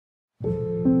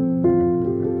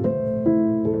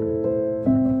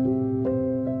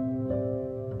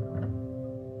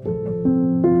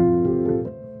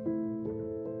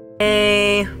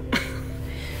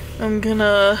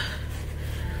gonna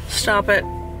stop at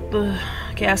the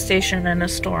gas station and a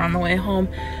store on the way home.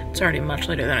 It's already much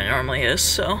later than it normally is,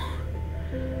 so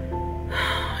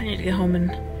I need to get home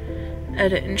and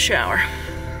edit and shower.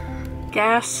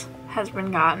 Gas has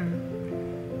been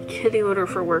gotten, kitty litter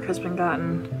for work has been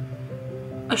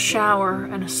gotten, a shower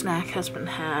and a snack has been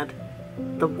had.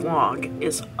 The vlog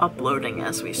is uploading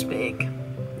as we speak.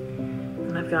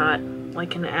 And I've got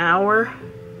like an hour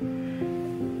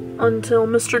until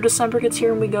Mr. December gets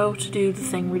here and we go to do the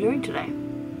thing we're doing today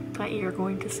that you're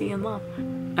going to see and love.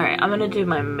 Alright, I'm gonna do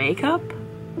my makeup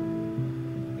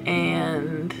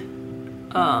and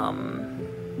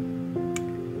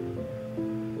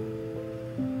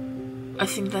I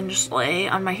think then just lay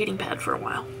on my heating pad for a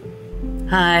while.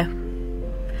 Hi.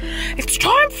 It's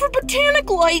time for Botanic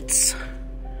lights!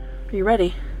 Are you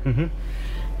ready?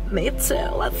 Mm-hmm. Me too,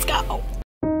 let's go.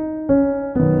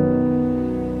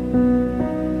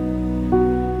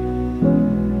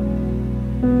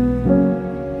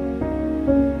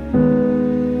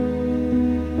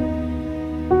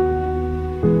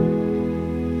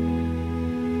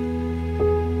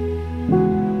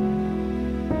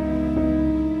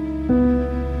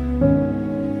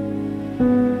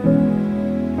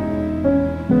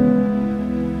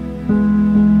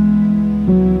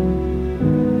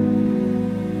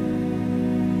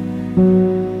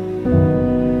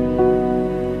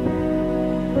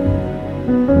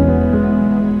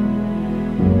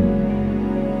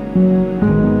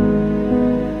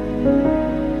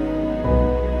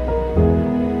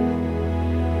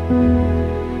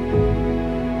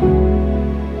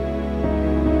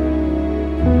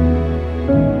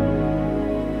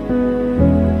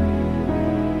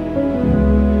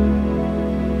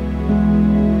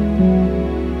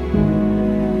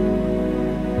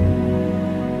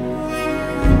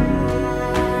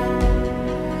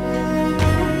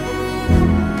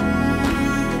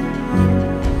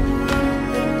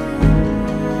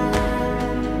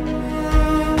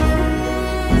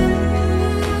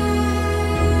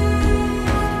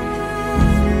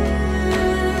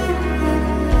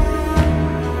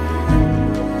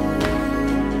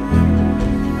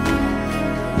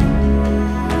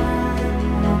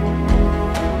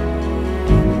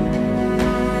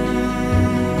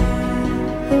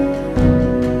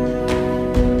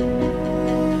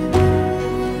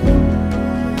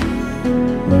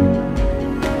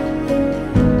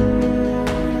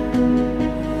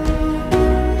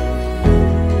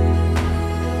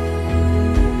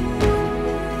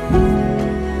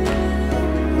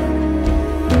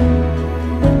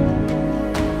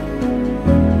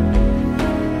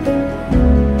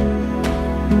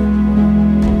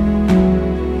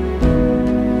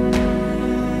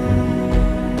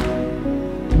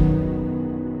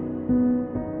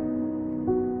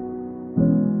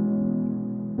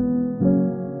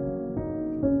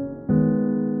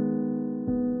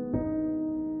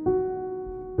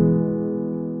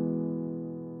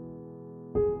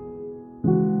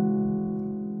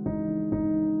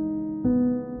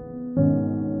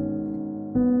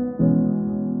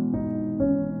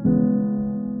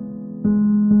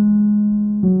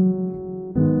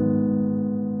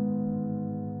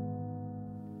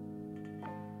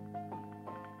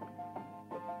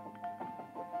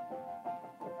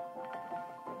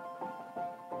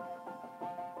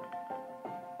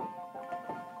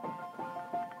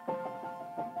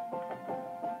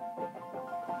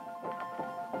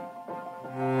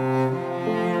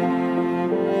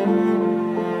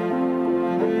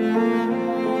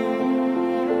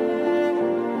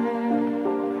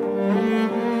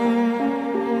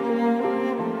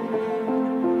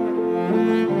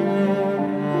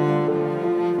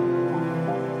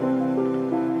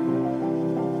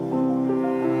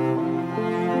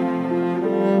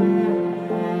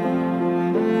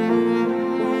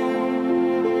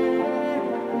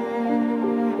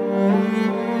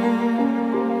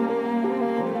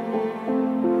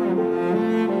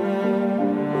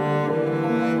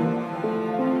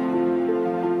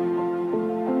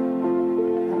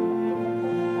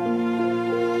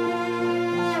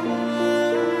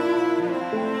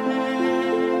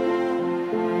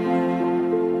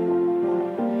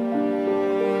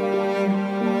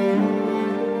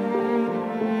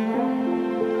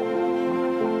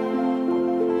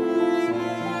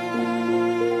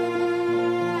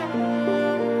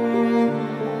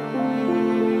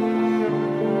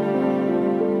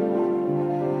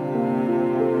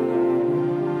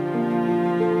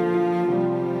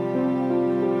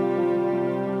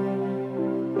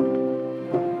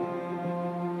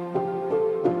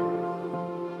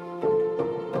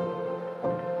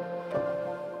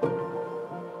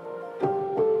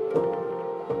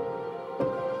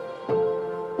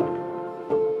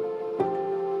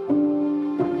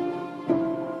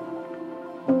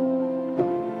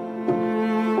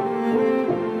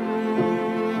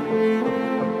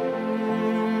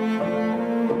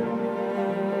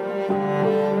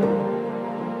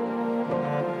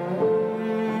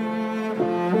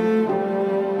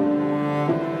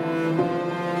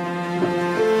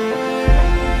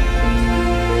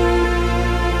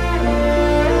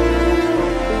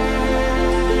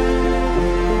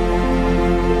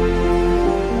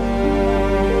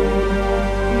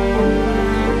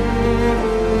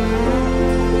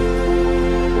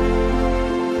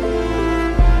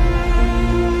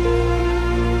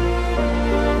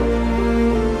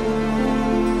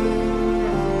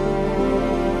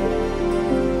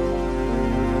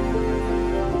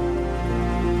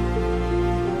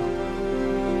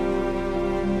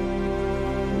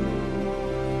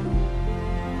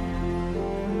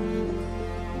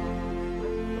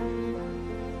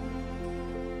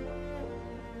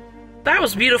 That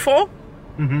was beautiful.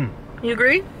 Mm-hmm. You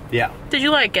agree? Yeah. Did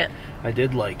you like it? I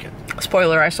did like it.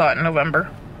 Spoiler, I saw it in November.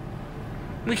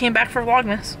 We came back for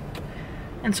Vlogmas.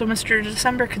 And so Mr.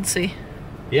 December could see.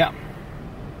 Yeah.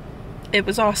 It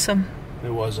was awesome.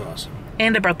 It was awesome.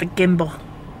 And I brought the gimbal.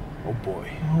 Oh boy.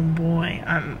 Oh boy.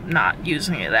 I'm not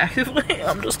using it actively.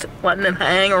 I'm just letting it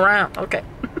hang around. Okay.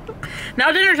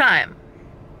 Now dinner time.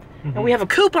 Mm-hmm. And we have a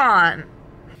coupon.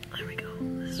 There we go.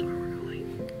 This is where we're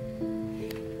going.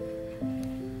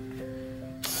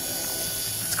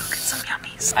 Let's go get some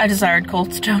yummies. I desired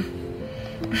Cold Stone.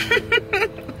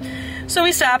 So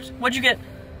we stopped. What'd you get?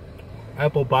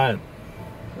 Apple pie.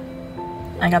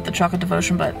 I got the chocolate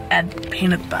devotion, but add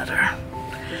peanut butter.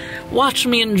 Watch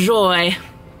me enjoy.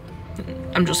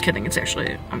 I'm just kidding. It's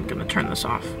actually, I'm gonna turn this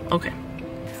off. Okay.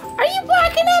 Are you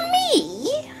barking at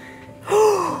me?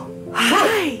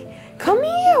 Hi, come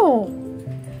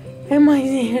here. Am I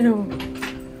there?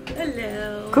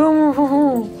 Hello. Come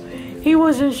on. He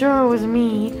wasn't sure it was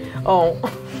me. Oh.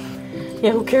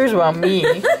 Yeah, who cares about me?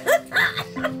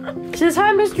 Says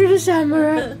hi, Mr.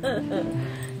 December.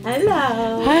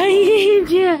 Hello. Hi,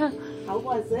 Angel. How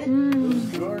was it?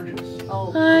 Gorgeous.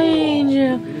 Oh, Hi,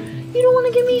 Angel. You don't want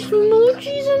to give me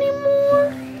smoochies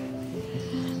anymore?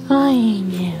 Hi,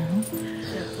 Angel.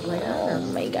 Oh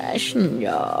my gosh,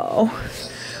 no.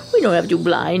 We don't have to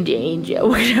blind Angel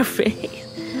with her face.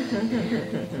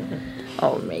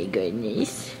 Oh my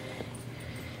goodness.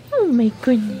 Oh my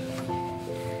goodness.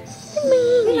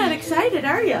 you're not excited,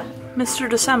 are you? Mr.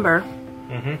 December.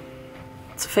 Mm-hmm.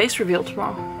 It's a face reveal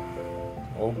tomorrow.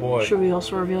 Oh boy. Should we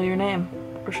also reveal your name?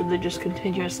 Or should they just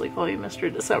continuously call you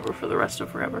Mr. December for the rest of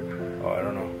forever? Oh, I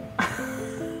don't know.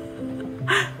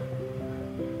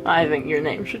 I think your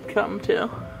name should come too.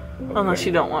 Okay. Unless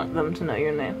you don't want them to know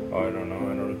your name. Oh, I don't know.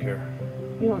 I don't care.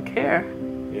 You don't care?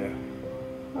 Yeah.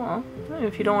 Well,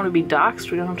 if you don't want to be doxxed,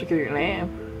 we don't have to give your name.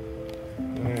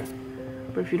 Yeah.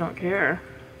 But if you don't care...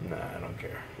 Nah, I don't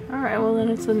care. Alright, well then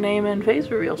it's a name and face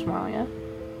reveal tomorrow, yeah?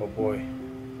 Oh boy.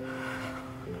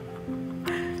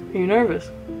 Are you nervous?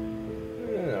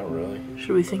 Not really.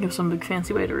 Should we think of some big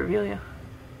fancy way to reveal you?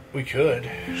 We could.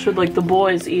 Should like the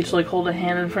boys each like hold a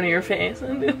hand in front of your face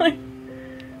and be like...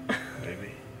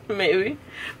 Maybe.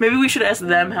 Maybe we should ask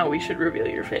them how we should reveal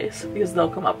your face, because they'll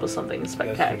come up with something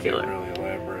spectacular. That's really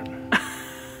elaborate.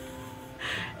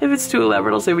 If it's too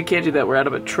elaborate, I'll say we can't do that, we're out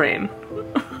of a train.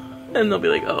 And they'll be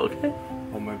like, oh, okay.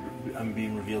 Oh, I'm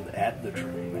being revealed at the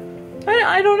train.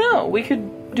 I don't know. We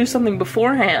could do something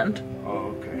beforehand.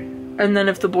 Oh, okay. And then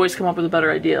if the boys come up with a better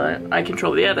idea, I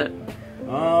control the edit.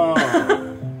 Oh.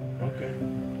 Okay.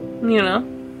 You know?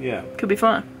 Yeah. Could be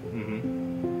fun. Mm-hmm.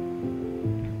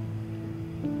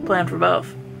 Plan for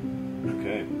both.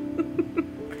 Okay.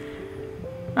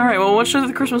 Alright, well what should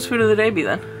the Christmas food of the day be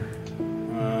then?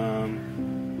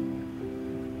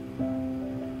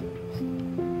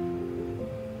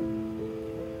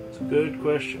 It's a good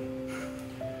question.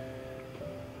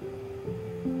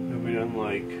 Have we done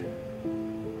like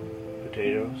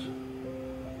potatoes?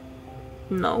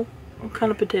 No. What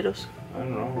kind of potatoes? I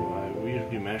don't know. We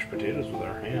usually do mashed potatoes with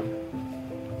our ham.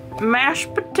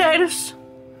 Mashed potatoes!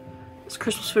 It's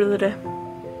Christmas food of the day.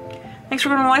 Thanks for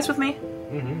going on ice with me.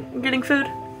 Mm-hmm. Getting food.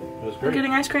 It was great.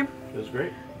 Getting ice cream. It was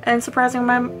great. And surprising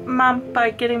my mom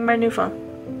by getting my new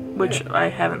phone. Which I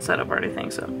haven't set up or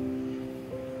anything, so.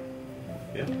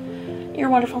 Yeah. You're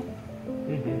wonderful.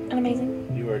 Mm-hmm. And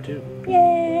amazing. You are too.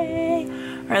 Yay!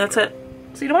 Alright, that's it.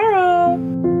 See you tomorrow!